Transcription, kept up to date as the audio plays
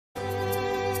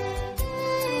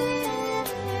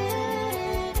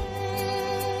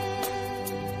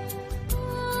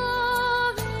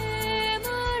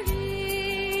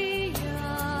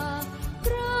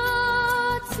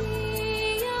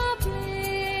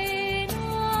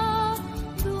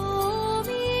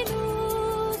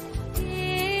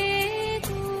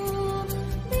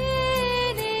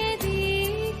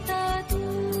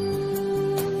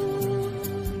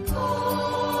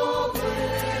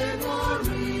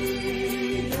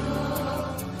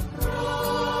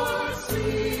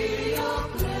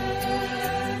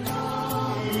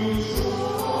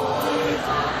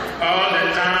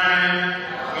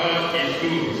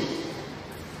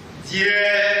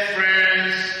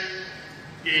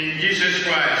Jesus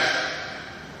Christ.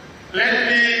 Let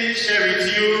me share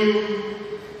with you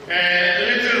a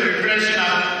little reflection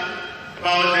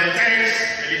about the text,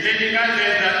 the liturgical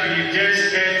text that we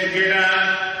just read together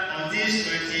on this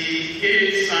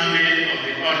 28th Sunday of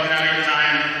the Ordinary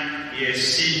Time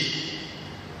ESC.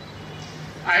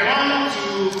 I want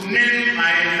to name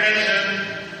my reflection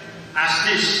as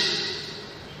this,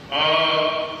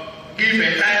 or give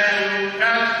a title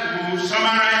that will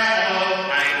summarize all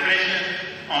my reflection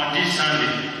on this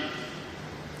Sunday.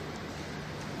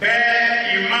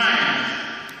 Bear in mind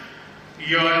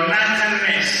your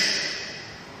nothingness,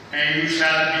 and you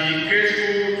shall be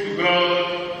grateful to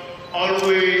God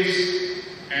always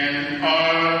and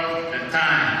all the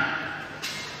time.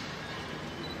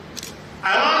 I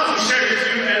want to share with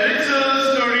you a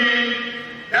little story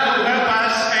that will help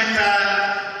us enter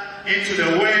into the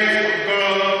Word of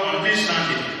God on this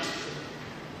Sunday.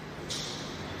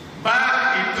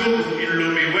 Back in Tegbe, in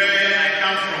Lome, where I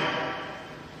come from,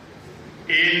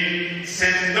 in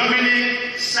St.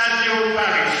 Dominic Savio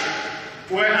Parish,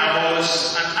 where I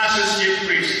was an associate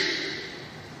priest,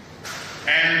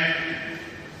 and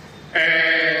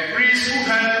a priest who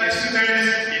had the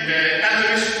students in the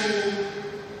Catholic school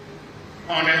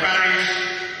on the parish.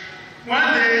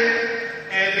 One day,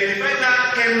 a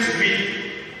benefactor came to me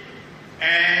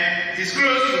and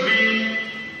disclosed to me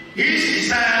his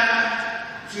desire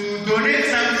to donate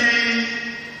something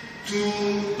to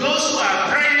those who are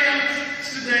brilliant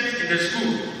students in the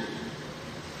school.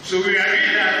 So we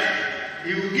agreed that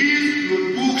he will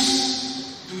give books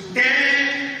to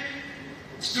 10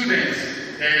 students,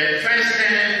 the first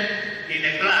 10 in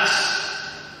the class.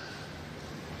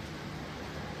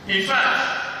 In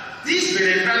fact, this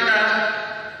benefactor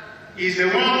is the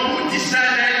one who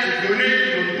decided to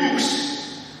donate the books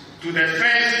to the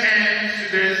first 10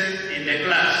 students in the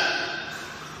class.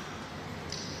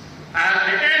 At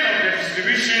the end of the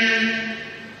distribution,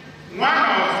 one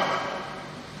of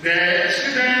the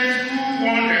students who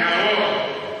won the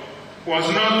award was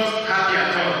not happy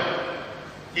at all.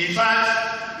 In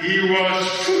fact, he was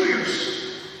furious,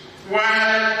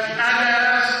 while the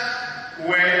others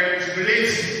were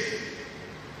jubilating.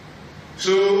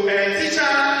 So a teacher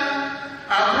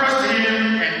approached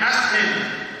him and asked him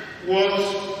what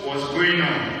was going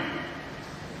on.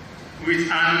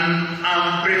 With an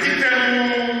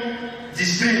unpredictable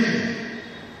disdain,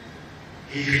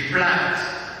 he replied,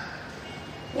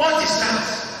 "What is that?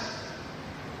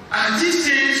 Are these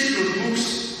things to books?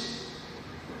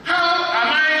 How am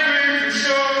I going to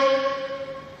show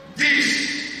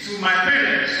this to my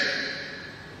parents?"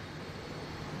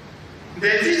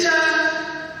 The teacher,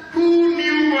 who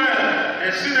knew well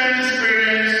the student's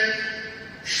parents,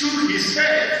 shook his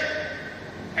head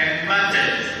and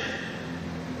muttered,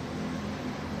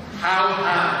 "How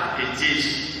hard it is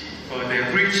for the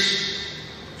rich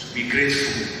to be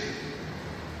grateful."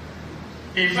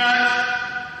 In fact,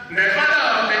 the father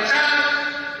of the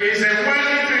child is a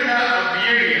wealthy trader of the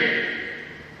area.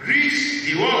 Rich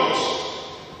he was,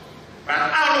 but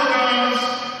arrogant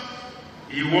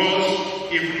he was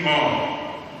even more.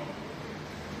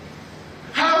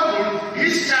 How would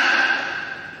his child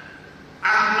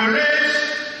acknowledge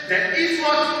the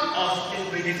effort of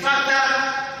a benefactor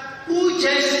who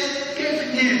just gave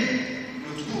him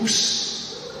notebooks?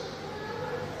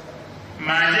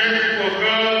 My dear people of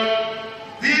God,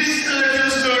 this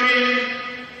little story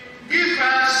gives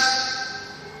us,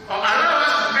 or allows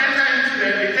us to enter into the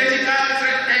liturgical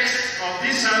text of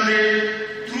this Sunday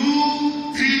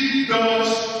through 3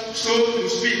 doors, so to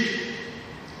speak.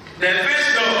 The first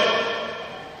door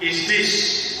is this: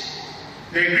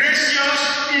 the gracious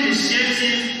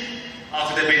initiative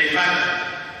of the benefactor.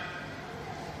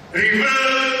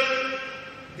 Reveal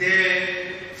the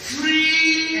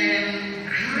free and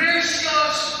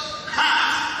gracious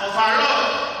heart of our Lord.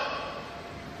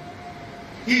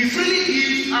 He freely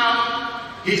gives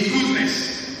out his goodness.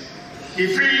 He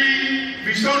freely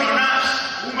bestowed on us,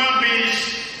 human beings,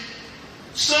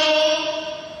 so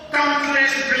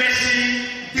countless blessings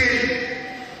daily.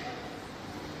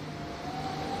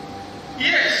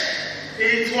 Yes,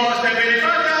 it was the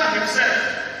benefactor himself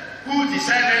who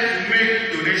decided to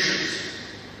make donations.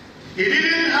 He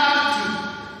didn't have to.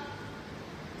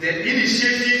 The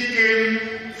initiative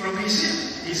came from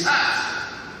his heart.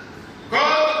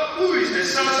 God, who is the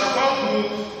source of all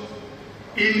good,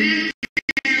 indeed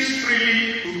gives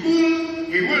freely to whom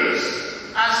he wills,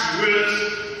 as he wills,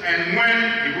 and when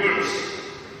he wills.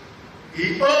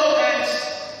 He owes us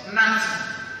nothing.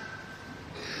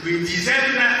 We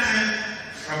deserve nothing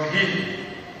from him.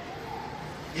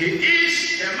 He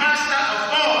is the master of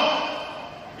all,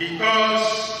 because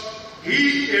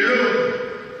he alone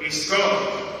is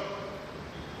God.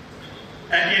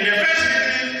 And in the first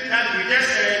meeting that we just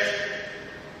heard,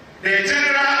 the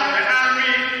general of the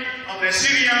army of the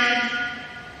Syrian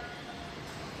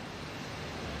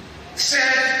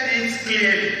said it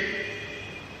clearly.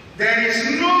 There is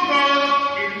no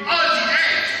God in all the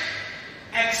earth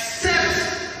except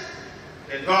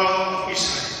the God of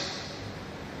Israel.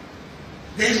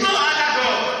 There is no other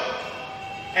God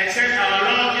except our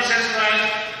Lord Jesus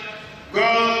Christ,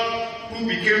 God who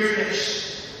became flesh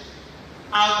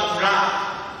out of love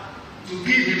to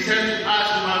give himself to us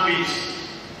human beings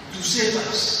to save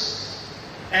us.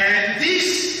 And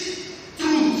this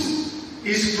truth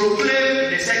is proclaimed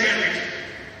in the second reading.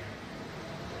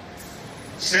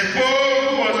 St. Paul,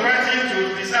 who was writing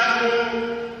to disciple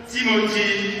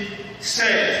Timothy,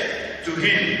 said to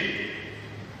him,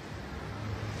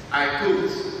 I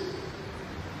quote,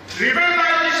 remember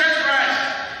Jesus Christ,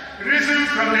 risen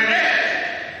from the dead,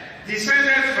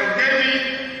 descended from David,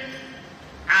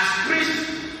 as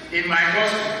preached in my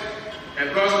gospel,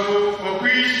 the gospel for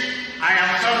which I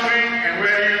am suffering and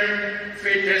wearing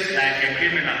fetters like a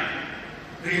criminal.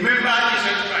 Remember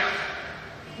Jesus Christ.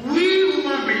 We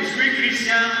human beings, we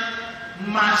Christians,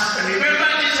 must remember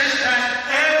Jesus Christ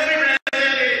every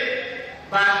day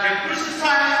by the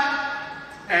crucified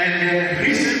and the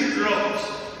risen Lord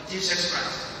Jesus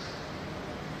Christ.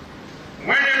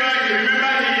 Whenever you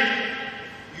remember him,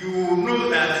 you will know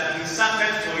that he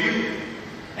suffered for you,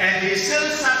 and he is still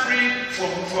suffering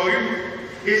for you.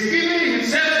 He's giving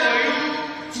himself for you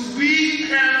to be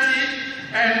healthy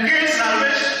and gain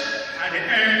salvation at the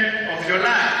end of your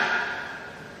life.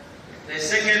 The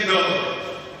second law,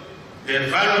 the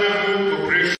valuable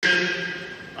cooperation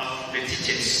of the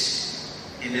teachers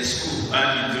in the school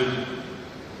and in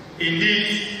the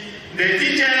indeed, the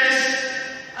teachers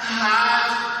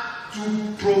have to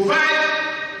provide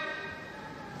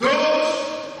those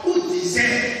who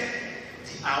deserve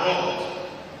the award.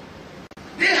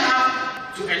 They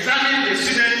have to examine the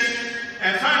students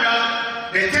and find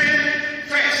out the 10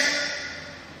 first.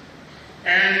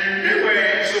 And they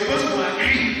were supposed to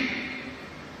agree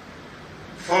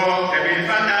for the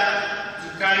benefactor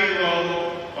to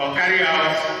carry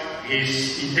out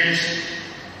his intention.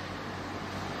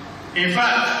 In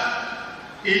fact,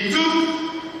 it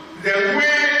took the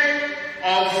way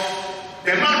of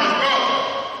the man of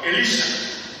God, Elisha,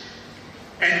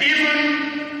 and even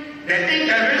the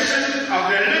intervention of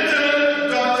the little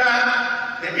daughter,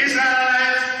 the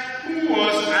Israelite, who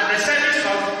was at the service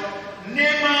of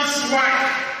Naaman's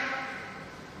wife.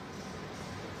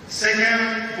 Second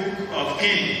book of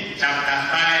Kings, chapter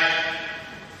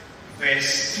 5,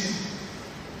 verse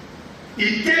 2.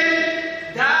 It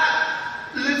takes that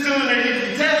little lady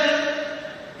to tell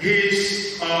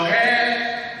his or her,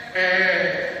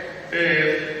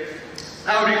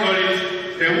 how do you call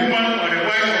it, the woman or the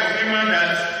wife of Naaman,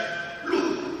 that, look,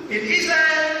 in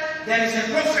Israel there is a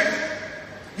prophet.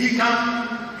 He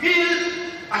can heal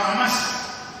our master.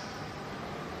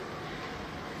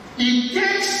 It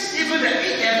takes even the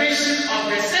intervention of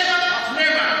the servant of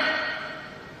Naaman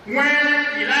when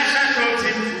Elisha told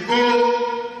him to go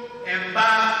and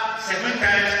bath 7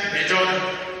 times in the Jordan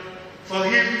for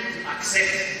him to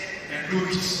accept and do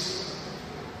it.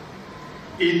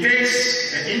 It takes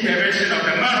the intervention of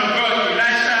the man of God,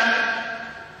 Elisha,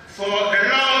 for the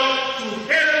Lord to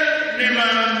help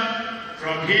Naaman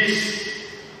from his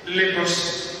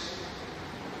leprosy.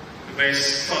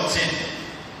 Verse 14.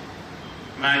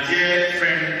 My dear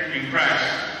friend in Christ,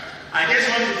 I just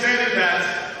want to tell you that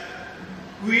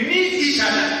we need each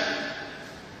other.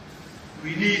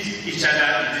 We need each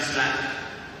other in this life.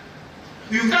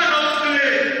 You cannot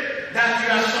claim that you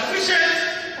are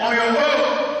sufficient on your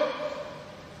own.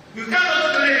 You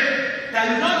cannot claim that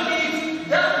you don't need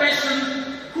that person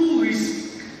who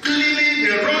is cleaning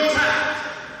the roadside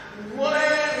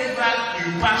wherever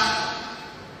you pass.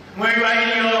 When you are in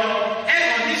your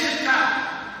air-conditioned car,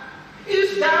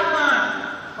 if that man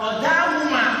or that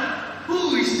woman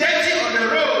who is dirty on the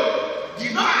road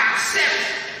did not accept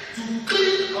to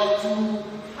clean or to,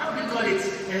 how do you call it,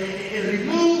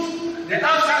 remove the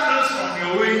obstacles from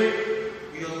your way,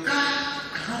 your car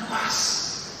cannot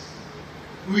pass.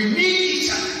 We need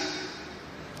each other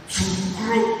to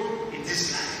grow in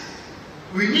this life.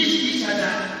 We need each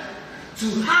other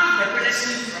to have the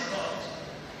blessing from God.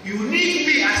 You need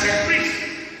me as a priest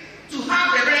to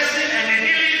have the blessing and the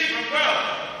healing from God.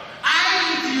 I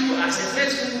need you as a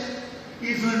faithful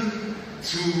even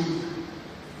to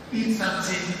eat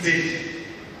something daily.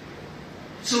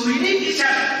 So we need each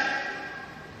other.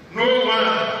 No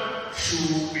one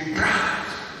should be proud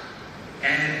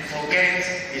and forget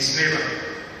his neighbor.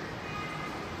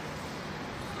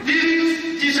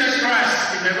 Jesus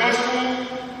Christ in the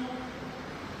gospel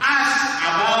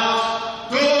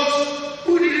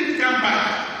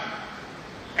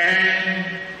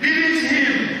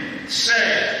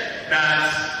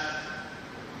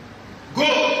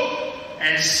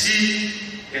see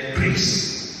the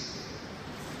priest.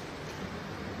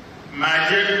 My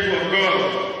dear people of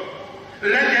God,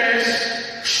 let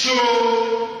us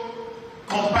show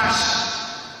compassion,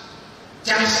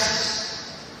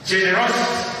 justice,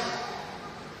 generosity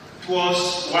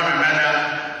towards one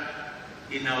another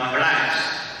in our lives.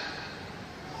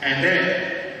 And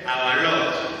then our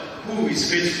Lord, who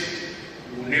is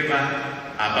faithful, will never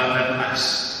abandon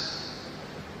us.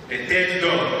 The third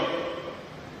door,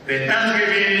 the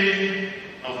thanksgiving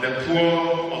of the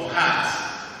poor of heart,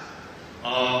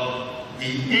 of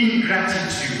the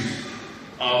ingratitude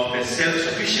of the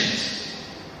self-sufficient.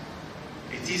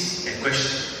 It is a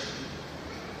question.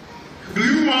 Do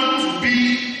you want to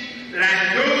be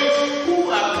like those who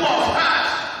are poor of heart,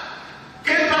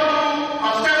 capable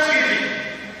of thanksgiving,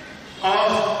 or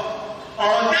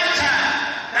that child,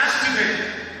 that student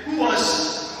who was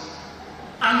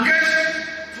ungrateful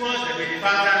towards the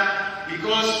benefactor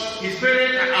because his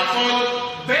parents can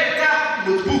afford better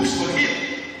notebooks for him?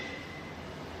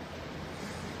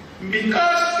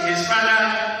 Because his father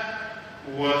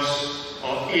was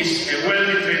or is a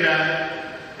wealthy trader,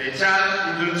 the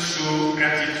child couldn't show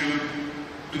gratitude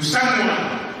to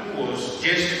someone who was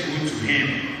just good to him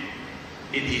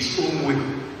in his own way.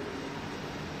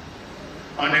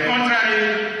 On the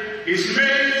contrary, his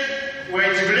mates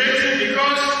were jubilating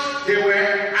because they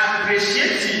were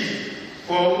appreciating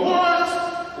for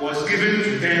what was given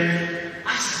to them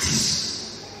as it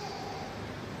is.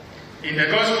 In the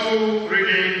gospel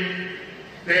reading,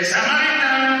 the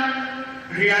Samaritan,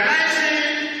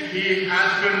 realizing he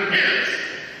had been helped,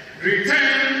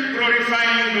 returned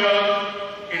glorifying God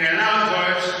in a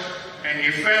loud voice, and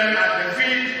he fell at the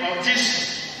feet of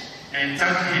Jesus and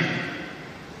thanked him.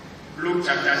 Luke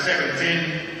chapter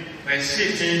 17, verse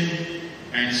 15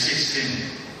 and 16.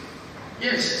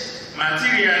 Yes,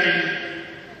 materially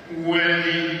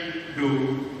wealthy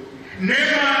though.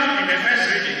 Naaman in the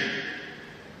first reading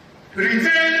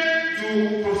returned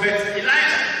to Prophet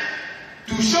Elijah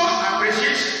to show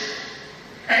appreciation.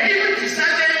 And even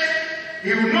decided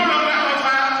he would no longer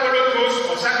offer holocaust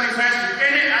or sacrifice to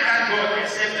any other god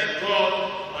except the God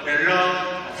or the Lord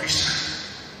of Israel.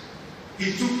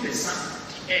 He took the sun,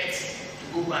 the earth, to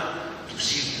go back to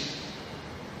Syria.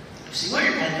 You see, when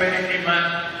you compare Naaman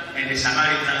and the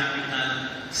Samaritan, you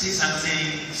can see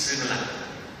something similar.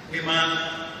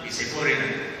 Naaman is a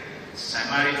foreigner.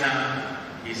 Samaritan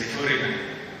is a foreigner.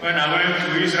 When I went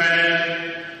to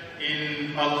Israel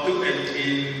in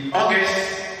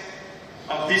August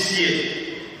of this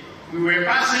year, we were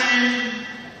passing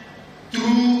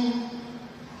through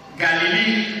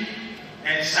Galilee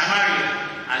and Samaria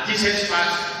as Jesus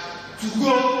passed to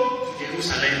go to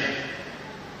Jerusalem.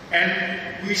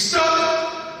 And we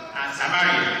stopped at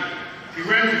Samaria. We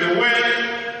went to the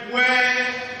well where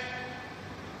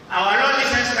our Lord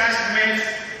Jesus Christ met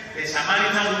the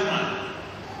Samaritan woman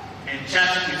and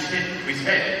chatted with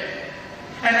her.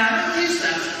 And I noticed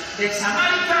that the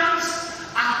Samaritans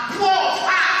are poor of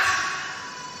heart.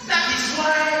 That is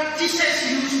why Jesus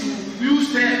used to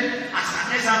use them as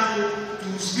an example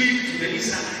to speak to the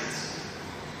Israelites.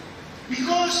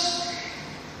 Because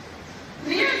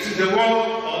near to the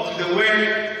wall or to the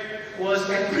well was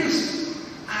a priest,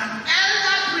 an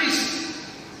elder priest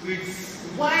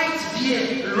with white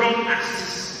beard, long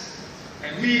axes.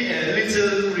 And me, a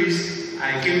little priest,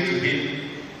 I came to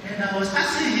him and I was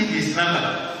asking him his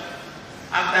number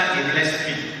after he blessed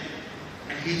me.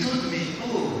 And he told me,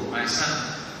 "Oh, my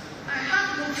son, I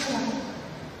have no phone."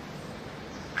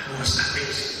 I was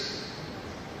amazed.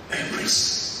 A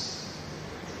priest.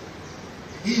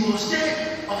 He was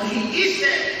there, or he is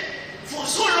there, for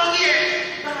so long here,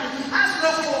 but he has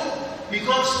no phone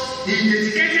because he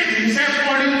dedicated himself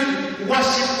only to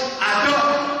worship,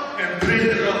 adore, and praise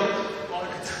the Lord all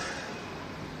the time.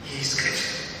 He is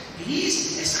grateful. He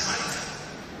is a Samaritan.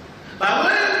 But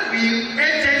when we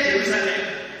enter Jerusalem,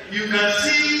 you can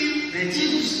see the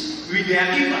Jews with their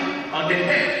kippah on their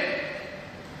head,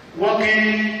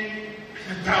 walking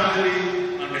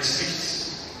proudly on the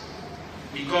streets,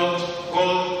 because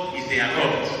God is their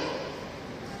God.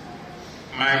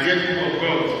 My dear people of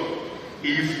God,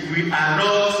 if we are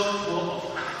not full of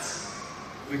heart,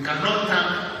 we cannot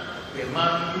thank the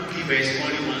man who gives us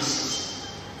only one seed.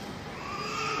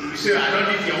 You say, "I don't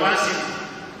need your one seed,"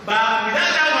 but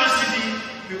without that one seed,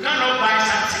 you cannot buy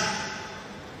something.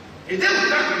 And then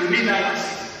without you need that one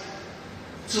seed.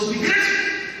 So be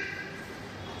grateful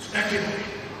to everybody.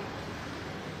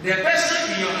 The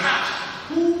person in your heart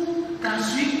who can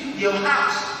sweep your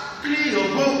house, clean your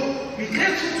home, be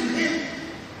grateful to him.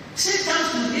 Say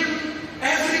thanks to him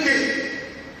every day.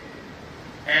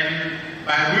 And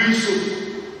by doing so,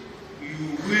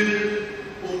 you will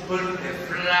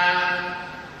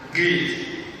gift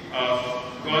of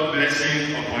God's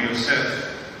blessing upon yourself.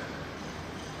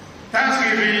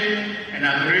 Thanksgiving and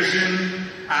adoration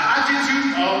are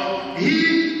attitude of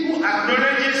he who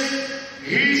acknowledges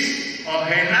his or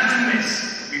her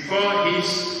nothingness before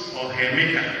his or her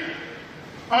maker.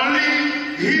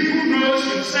 Only he who knows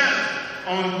himself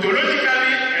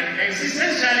ontologically and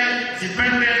existentially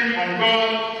dependent on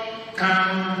God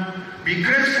can be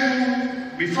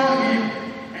grateful before him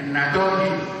and adore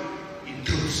him in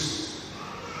truth.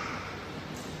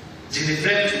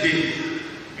 Genuflect today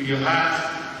in your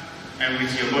heart and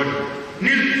with your body.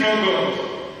 Kneel before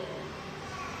God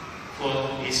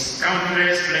for his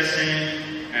countless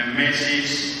blessings and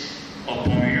mercies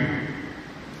upon you.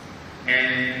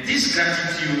 And this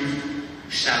gratitude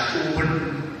shall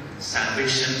open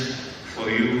salvation for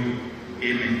you.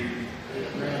 Amen.